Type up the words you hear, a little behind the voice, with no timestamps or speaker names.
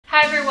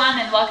Hi everyone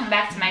and welcome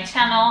back to my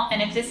channel,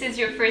 and if this is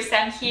your first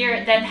time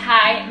here, then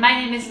hi, my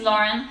name is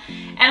Lauren,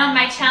 and on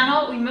my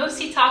channel we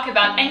mostly talk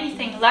about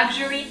anything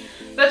luxury,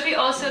 but we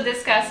also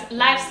discuss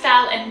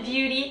lifestyle and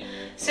beauty.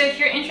 So if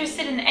you're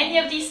interested in any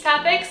of these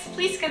topics,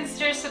 please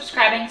consider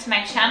subscribing to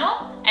my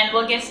channel and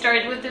we'll get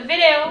started with the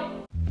video.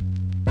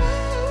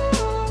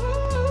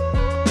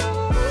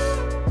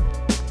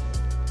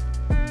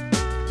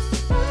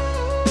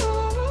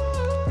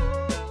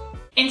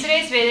 In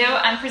today's video,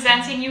 I'm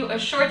presenting you a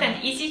short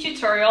and easy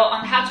tutorial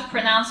on how to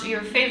pronounce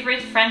your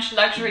favorite French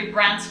luxury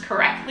brands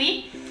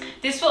correctly.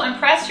 This will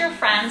impress your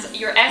friends,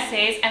 your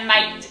essays, and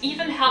might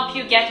even help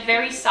you get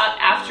very sought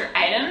after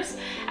items.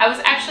 I was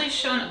actually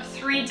shown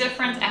 3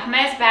 different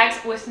Hermès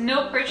bags with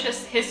no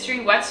purchase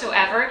history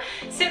whatsoever,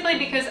 simply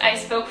because I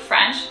spoke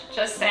French,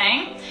 just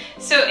saying.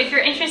 So if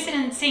you're interested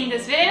in seeing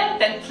this video,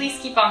 then please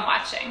keep on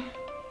watching.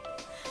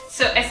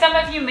 So as some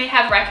of you may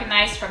have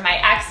recognized from my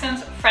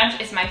accent,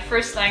 French is my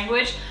first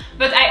language,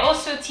 but I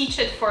also teach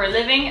it for a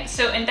living,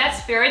 so in that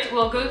spirit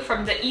we'll go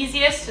from the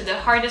easiest to the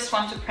hardest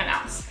one to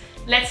pronounce.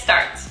 Let's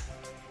start.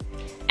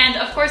 And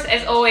of course,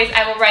 as always,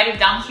 I will write it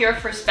down here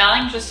for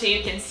spelling just so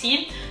you can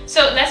see.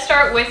 So let's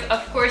start with,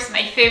 of course,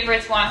 my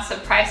favorite one,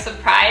 surprise,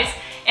 surprise,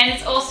 and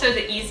it's also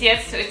the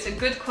easiest, so it's a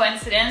good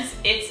coincidence.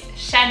 It's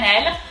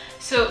Chanel.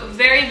 So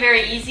very,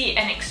 very easy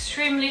and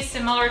extremely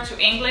similar to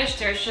English.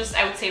 There's just,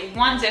 I would say,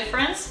 one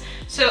difference.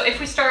 So if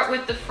we start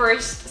with the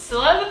first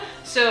syllable,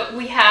 so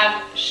we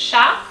have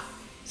chat.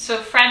 So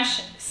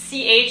French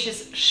CH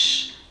is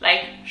sh,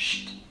 like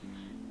sh,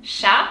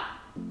 Chanel.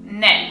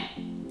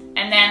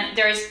 And then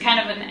there is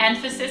kind of an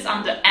emphasis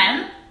on the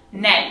N,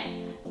 Nel.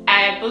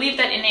 I believe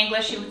that in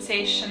English you would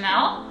say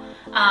Chanel.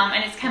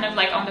 And it's kind of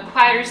like on the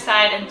quieter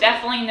side, and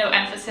definitely no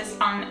emphasis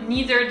on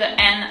neither the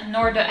N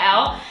nor the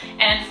L.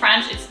 And in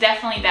French it's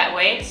definitely that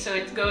way, so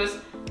it goes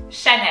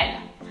Chanel.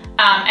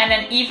 And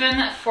then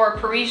even for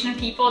Parisian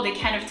people, they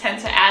kind of tend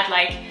to add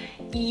like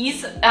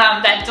E's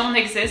that don't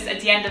exist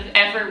at the end of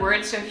every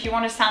word. So if you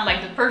want to sound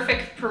like the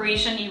perfect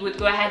Parisian, you would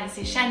go ahead and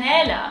say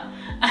Chanel.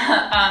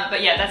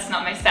 But yeah, that's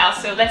not my style,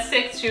 so let's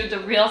stick to the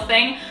real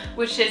thing,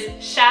 which is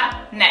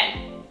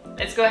Chanel.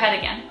 Let's go ahead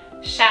again,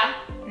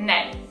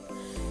 Chanel.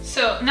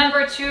 So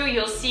number 2,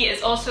 you'll see,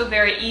 is also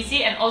very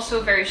easy and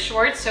also very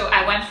short. So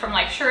I went from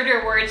like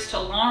shorter words to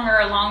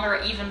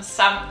longer, even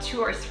some 2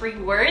 or 3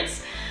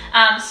 words.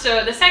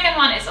 So the second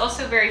one is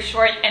also very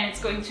short, and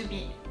it's going to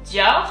be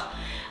Dior.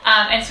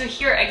 And so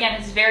here again,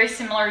 it's very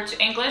similar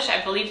to English. I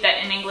believe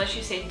that in English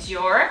you say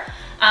Dior.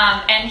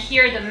 And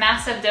here the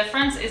massive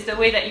difference is the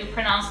way that you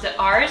pronounce the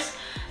R's.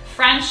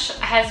 French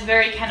has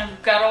very kind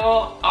of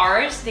guttural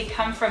R's. They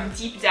come from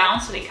deep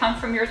down, so they come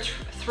from your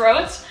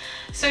throat.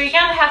 So you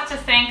kind of have to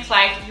think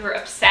like you're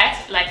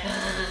upset, like,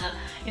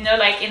 you know,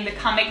 like in the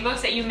comic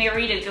books that you may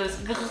read, it goes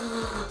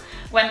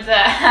when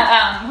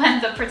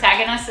the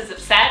protagonist is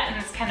upset, and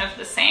it's kind of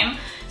the same.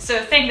 So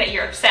think that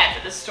you're upset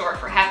at the store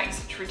for having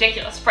such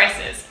ridiculous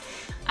prices.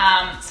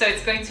 So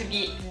it's going to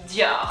be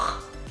Dior,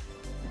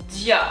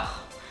 Dior.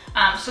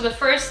 So the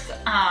first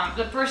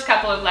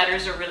couple of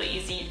letters are really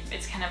easy.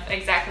 It's kind of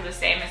exactly the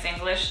same as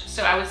English.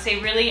 So I would say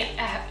really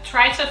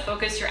try to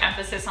focus your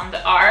emphasis on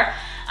the R,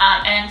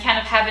 and kind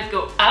of have it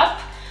go up.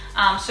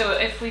 So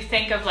if we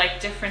think of like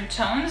different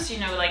tones, you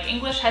know, like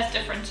English has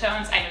different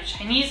tones. I know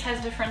Chinese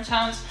has different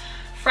tones.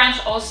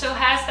 French also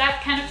has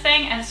that kind of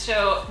thing. And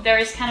so there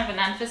is kind of an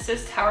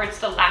emphasis towards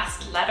the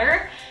last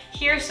letter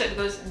here. So it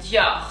goes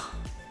Dior.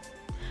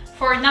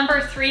 For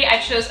number 3, I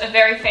chose a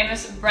very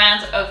famous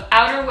brand of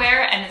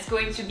outerwear, and it's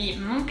going to be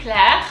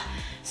Moncler.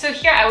 So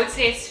here I would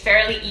say it's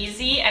fairly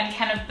easy and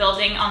kind of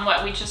building on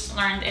what we just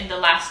learned in the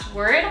last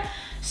word.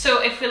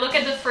 So if we look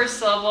at the first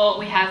syllable,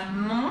 we have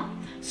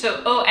mon.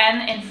 So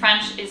O-N in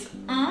French is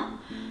un.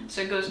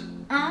 So it goes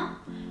un,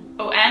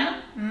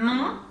 O-N,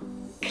 Moncler.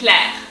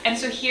 And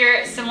so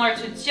here, similar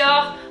to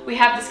Dior, we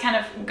have this kind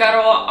of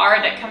guttural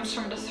R that comes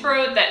from the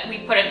throat that we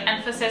put an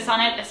emphasis on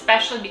it,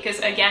 especially because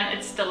again,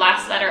 it's the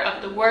last letter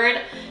of the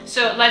word.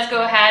 So let's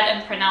go ahead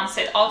and pronounce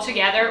it all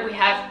together. We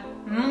have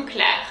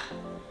Moncler,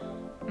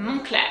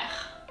 Moncler.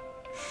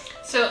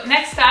 So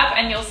next up,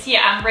 and you'll see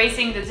I'm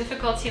raising the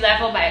difficulty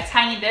level by a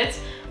tiny bit,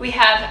 we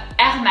have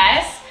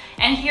Hermès.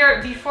 And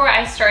here, before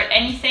I start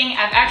anything,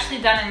 I've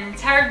actually done an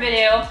entire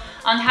video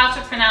on how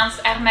to pronounce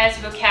Hermès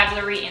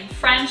vocabulary in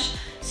French.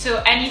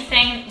 So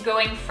anything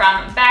going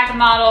from bag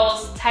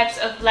models, types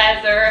of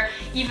leather,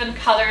 even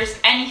colors,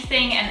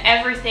 anything and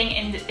everything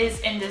is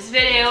in this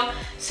video.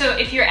 So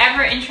if you're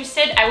ever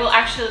interested, I will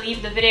actually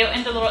leave the video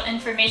in the little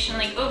information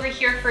link over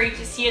here for you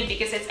to see it,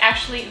 because it's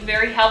actually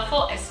very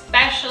helpful,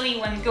 especially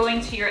when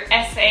going to your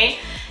essay,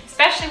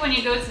 especially when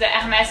you go to the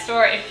Hermès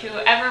store. If you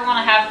ever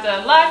want to have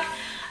the luck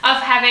of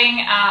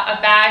having a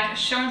bag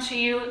shown to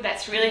you,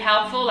 that's really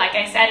helpful. Like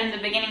I said in the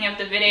beginning of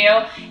the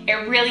video,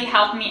 it really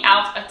helped me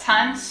out a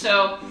ton,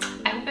 so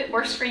I hope it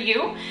works for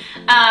you.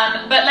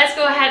 But let's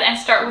go ahead and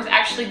start with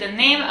actually the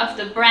name of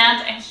the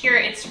brand, and here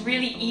it's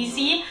really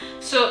easy.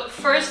 So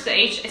first, the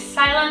H is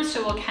silent,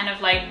 so we'll kind of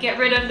like get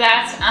rid of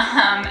that,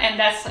 and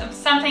that's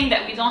something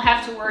that we don't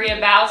have to worry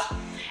about.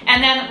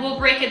 And then we'll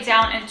break it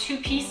down in two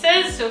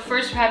pieces. So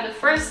first we have the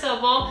first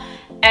syllable,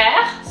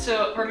 R.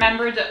 So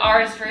remember the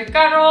R is very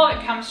guttural,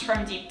 it comes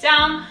from deep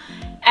down.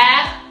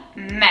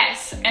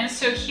 Hermès. And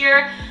so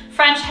here,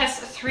 French has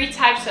three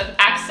types of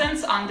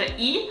accents on the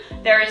E.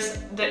 There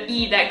is the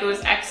E that goes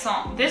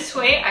accent this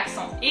way,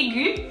 accent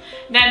aigu.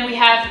 Then we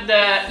have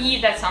the E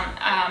that's on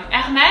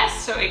Hermès,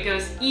 so it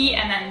goes E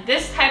and then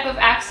this type of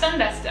accent,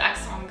 that's the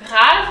accent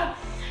grave.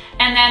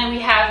 And then we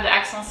have the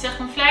accent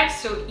circonflexe,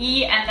 so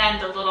E and then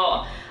the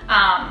little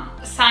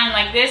sign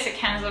like this. It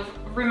kind of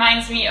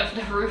reminds me of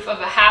the roof of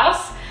a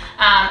house.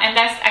 And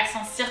that's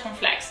accent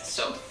circonflexe.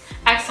 So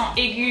accent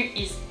aigu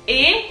is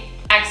E,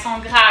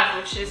 accent grave,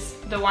 which is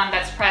the one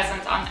that's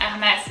present on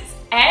Hermès, is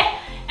E,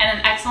 and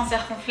then accent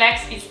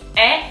circonflexe is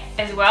E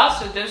as well.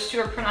 So those two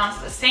are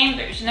pronounced the same.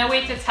 There's no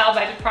way to tell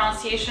by the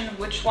pronunciation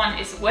which one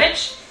is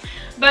which.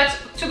 But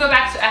to go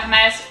back to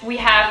Hermès, we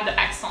have the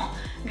accent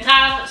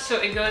grave, so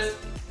it goes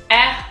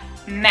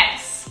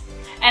Hermès.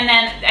 And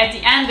then at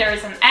the end there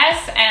is an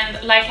S,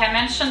 and like I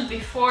mentioned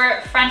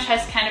before, French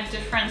has kind of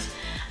different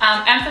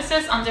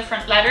emphasis on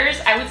different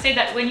letters. I would say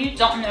that when you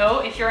don't know,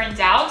 if you're in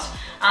doubt,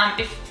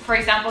 if for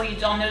example you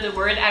don't know the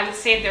word, I would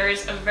say there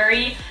is a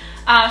very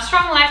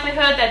strong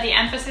likelihood that the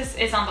emphasis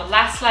is on the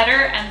last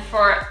letter, and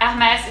for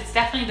Hermès it's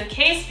definitely the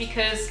case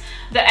because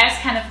the S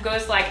kind of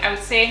goes like, I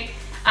would say,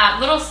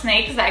 little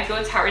snakes that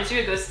go towards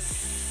you, it goes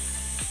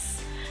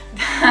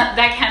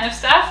that kind of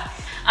stuff.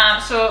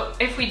 So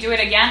if we do it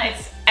again,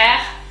 it's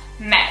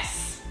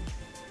Hermès,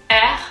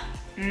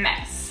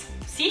 Hermès.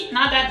 See,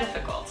 not that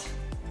difficult.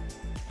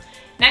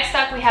 Next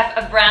up, we have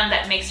a brand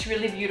that makes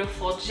really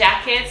beautiful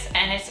jackets,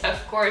 and it's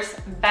of course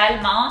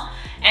Balmain.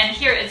 And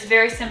here it's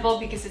very simple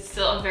because it's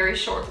still a very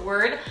short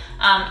word.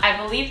 I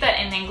believe that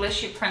in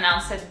English you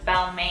pronounce it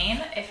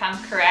Balmain, if I'm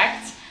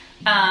correct.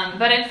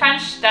 But in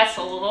French that's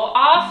a little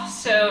off.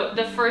 So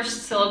the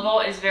first syllable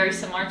is very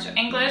similar to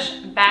English,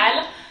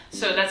 bal.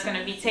 So that's going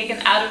to be taken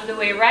out of the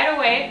way right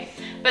away.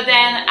 But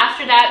then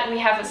after that we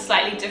have a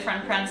slightly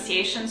different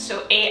pronunciation.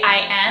 So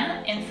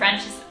A-I-N in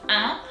French is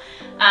un.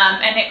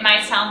 And it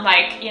might sound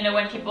like, you know,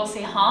 when people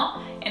say huh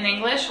in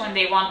English, when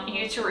they want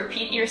you to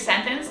repeat your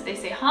sentence, they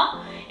say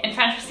huh. In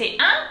French we say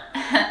un,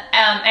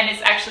 and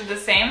it's actually the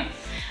same.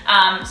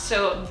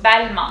 So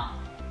Balmain,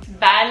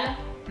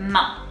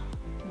 Balmain,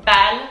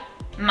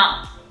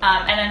 Balmain.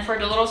 And then for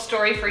the little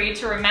story for you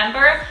to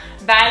remember,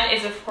 bal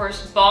is of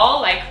course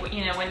ball, like,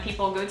 you know, when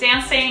people go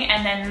dancing,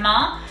 and then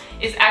main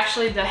is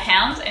actually the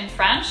hand in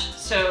French,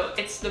 so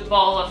it's the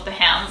ball of the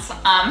hands.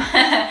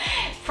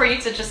 For you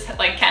to just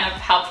like kind of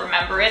help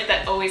remember it,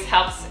 that always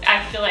helps,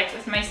 I feel like,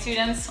 with my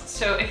students.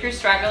 So if you're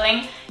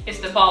struggling, it's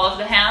the ball of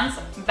the hands,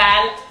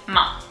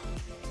 Balmain.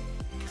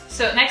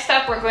 So next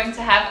up we're going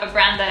to have a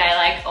brand that I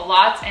like a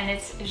lot, and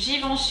it's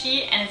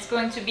Givenchy, and it's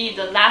going to be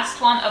the last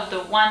one of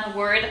the one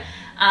word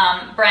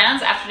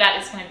brands. After that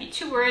it's going to be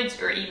 2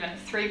 words or even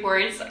 3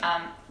 words.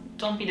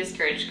 Don't be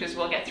discouraged because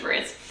we'll get through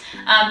it.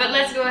 But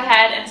let's go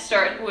ahead and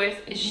start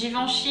with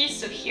Givenchy.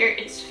 So here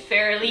it's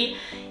fairly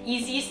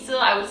easy still.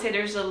 I would say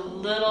there's a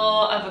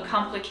little of a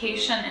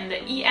complication in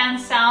the EN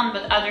sound,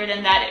 but other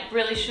than that it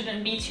really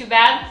shouldn't be too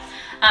bad.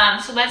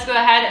 So let's go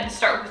ahead and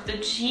start with the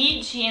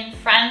G. G in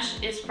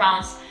French is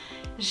pronounced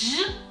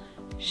J,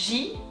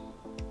 J,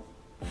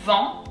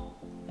 vent.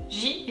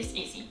 J is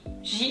easy.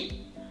 J,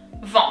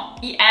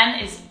 vent. EN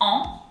is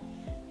en.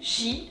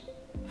 J,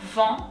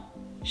 vent,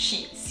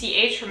 chi.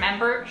 CH,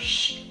 remember,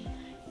 sh.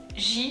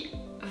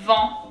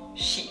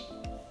 Givenchy.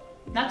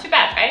 Not too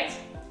bad, right?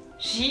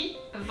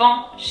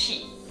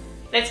 Givenchy.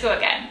 Let's go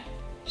again.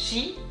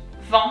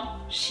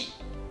 Givenchy.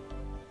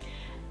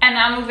 And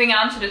now moving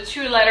on to the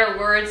 2-letter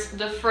words.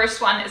 The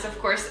first one is of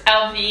course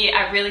LV.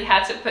 I really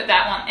had to put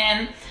that one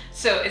in.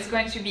 So it's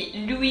going to be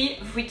Louis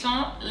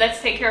Vuitton.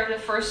 Let's take care of the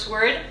first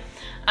word.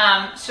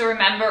 So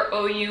remember,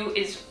 OU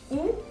is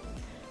OU.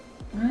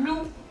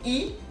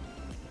 Louis.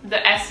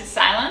 The S is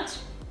silent.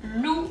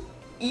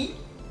 Louis.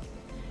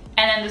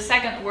 And then the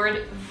second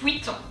word,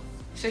 Vuitton.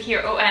 So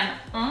here,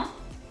 O-N,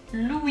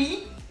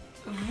 Louis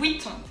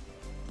Vuitton.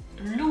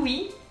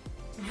 Louis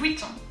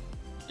Vuitton.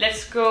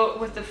 Let's go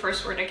with the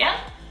first word again.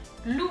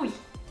 Louis.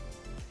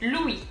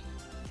 Louis.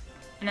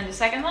 And then the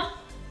second one,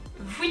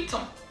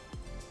 Vuitton.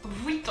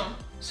 Vuitton.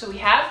 So we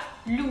have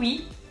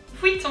Louis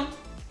Vuitton.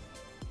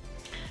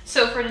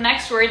 So for the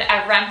next word,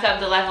 I've ramped up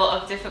the level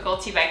of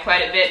difficulty by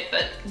quite a bit,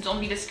 but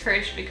don't be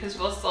discouraged because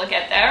we'll still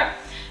get there.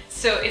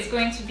 So it's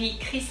going to be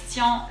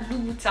Christian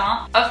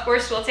Louboutin. Of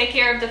course, we'll take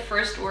care of the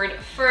first word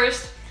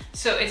first.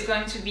 So it's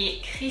going to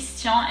be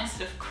Christian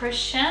instead of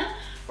Christian.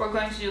 We're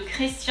going to do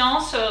Christian.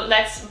 So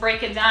let's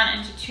break it down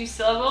into 2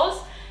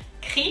 syllables.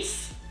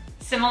 Chris,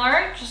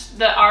 similar, just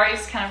the R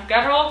is kind of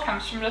guttural,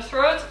 comes from the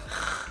throat.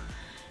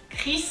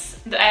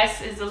 Chris, the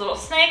S is the little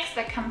snakes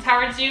that come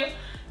towards you.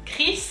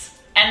 Chris,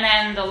 and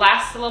then the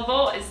last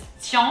syllable is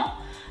Tian.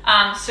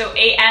 So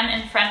A-N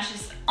in French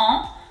is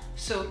en.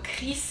 So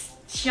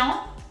Christian.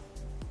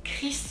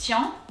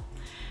 Christian.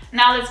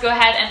 Now let's go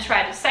ahead and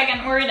try the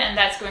second word, and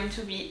that's going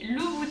to be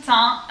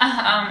Louboutin.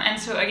 And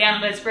so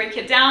again, let's break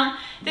it down.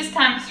 This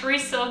time 3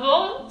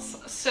 syllables.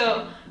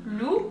 So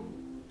Lou,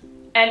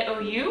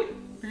 L-O-U,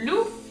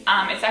 Lou.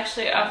 It's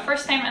actually a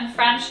first name in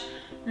French.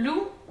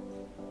 Lou,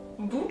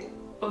 bou,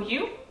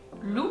 O-U,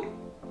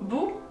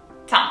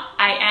 Louboutin.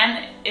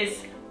 I-N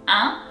is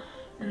un,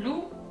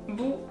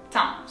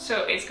 Louboutin.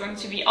 So it's going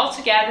to be all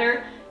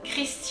together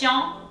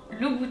Christian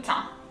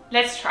Louboutin.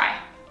 Let's try.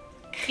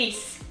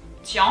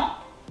 Christian,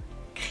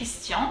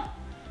 Christian,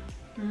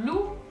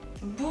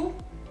 Louboutin,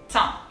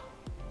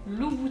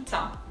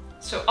 Louboutin.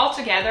 So all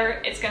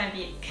together, it's gonna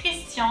be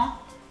Christian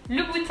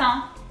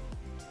Louboutin.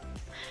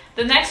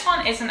 The next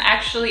one isn't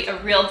actually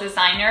a real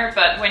designer,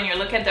 but when you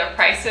look at their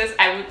prices,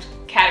 I would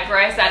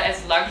categorize that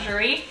as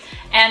luxury.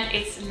 And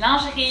it's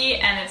lingerie,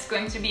 and it's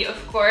going to be,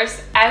 of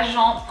course,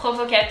 agent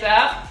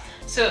provocateur.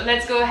 So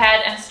let's go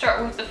ahead and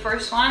start with the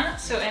first one.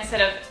 So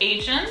instead of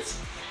agent,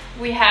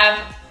 we have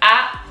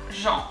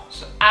agent.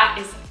 So A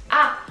is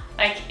A,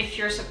 like if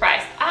you're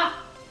surprised.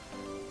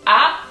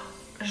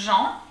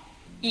 Agent,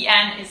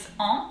 I-N is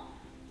en.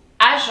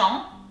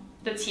 Agent,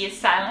 the T is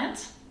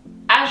silent.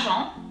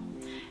 Agent.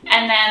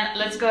 And then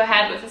let's go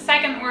ahead with the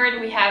second word.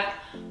 We have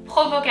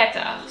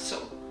provocateur.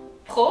 So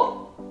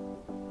pro,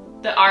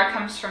 the R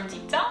comes from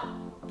deep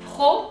down.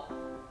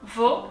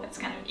 Provo, that's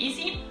kind of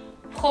easy.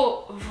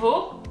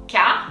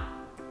 Provoca,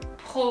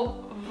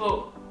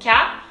 provocateur.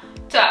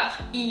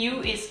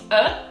 EU is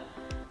E.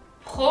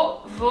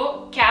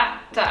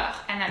 Provocateur.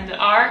 And then the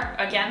R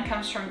again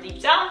comes from deep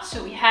down.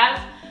 So we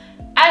have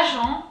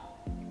agent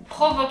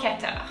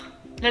provocateur.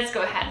 Let's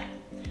go ahead.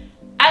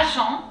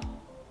 Agent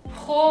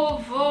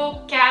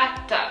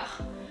provocateur.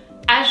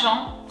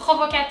 Agent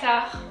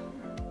provocateur.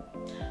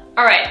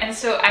 Alright, and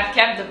so I've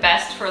kept the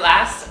best for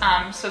last,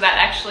 so that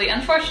actually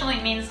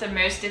unfortunately means the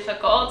most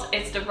difficult.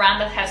 It's the brand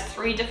that has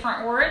 3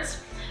 different words,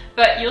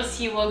 but you'll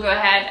see we'll go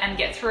ahead and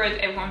get through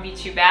it, it won't be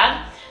too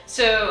bad.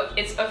 So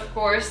it's of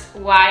course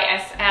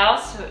YSL,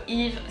 so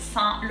Yves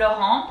Saint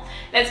Laurent.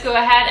 Let's go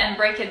ahead and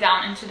break it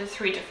down into the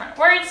 3 different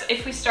words.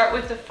 If we start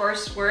with the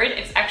first word,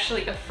 it's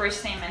actually a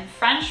first name in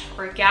French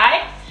for a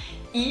guy,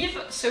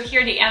 Yves. So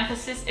here the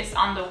emphasis is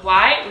on the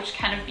Y, which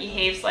kind of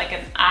behaves like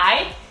an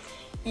I.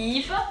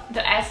 Yves,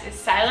 the S is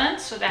silent,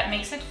 so that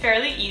makes it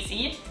fairly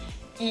easy.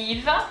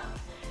 Yves.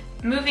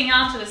 Moving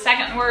on to the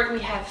second word, we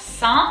have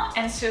Saint,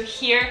 and so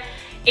here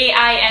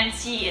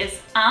A-I-N-T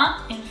is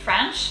un in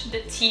French,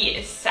 the T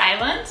is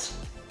silent,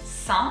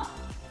 Saint.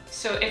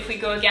 So if we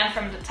go again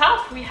from the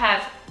top, we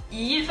have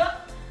Yves,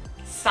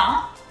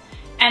 Saint.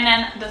 And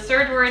then the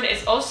third word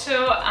is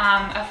also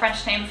a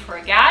French name for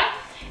a guy,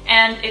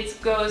 and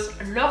it goes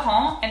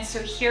Laurent, and so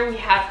here we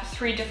have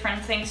 3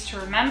 different things to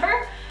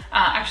remember.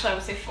 Actually, I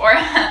would say 4.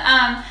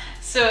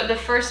 So the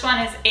first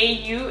one is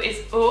A-U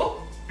is O,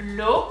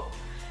 lo.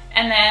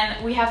 And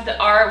then we have the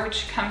R,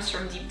 which comes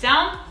from deep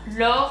down.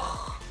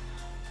 Laurent.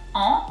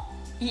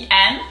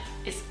 I-N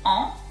is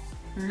en.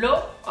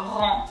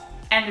 Laurent.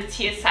 And the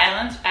T is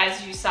silent.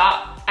 As you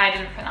saw, I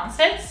didn't pronounce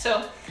it.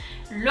 So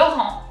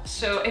Laurent.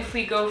 So if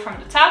we go from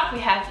the top, we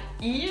have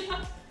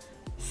Yves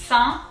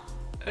Saint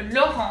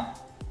Laurent.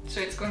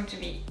 So it's going to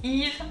be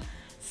Yves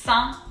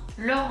Saint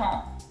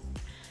Laurent.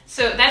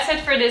 So that's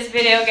it for this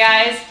video,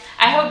 guys.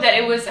 I hope that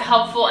it was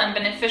helpful and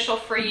beneficial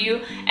for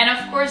you. And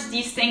of course,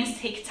 these things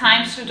take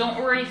time, so don't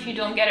worry if you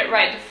don't get it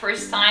right the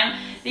first time.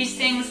 These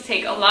things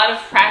take a lot of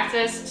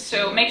practice,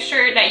 so make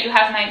sure that you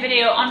have my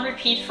video on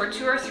repeat for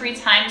 2 or 3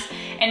 times,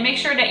 and make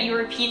sure that you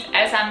repeat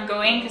as I'm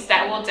going, because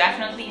that will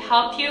definitely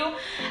help you.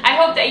 I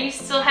hope that you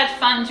still had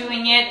fun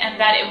doing it and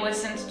that it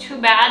wasn't too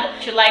bad.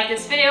 If you like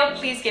this video,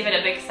 please give it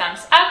a big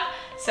thumbs up,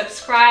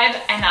 subscribe,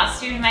 and I'll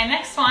see you in my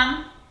next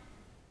one.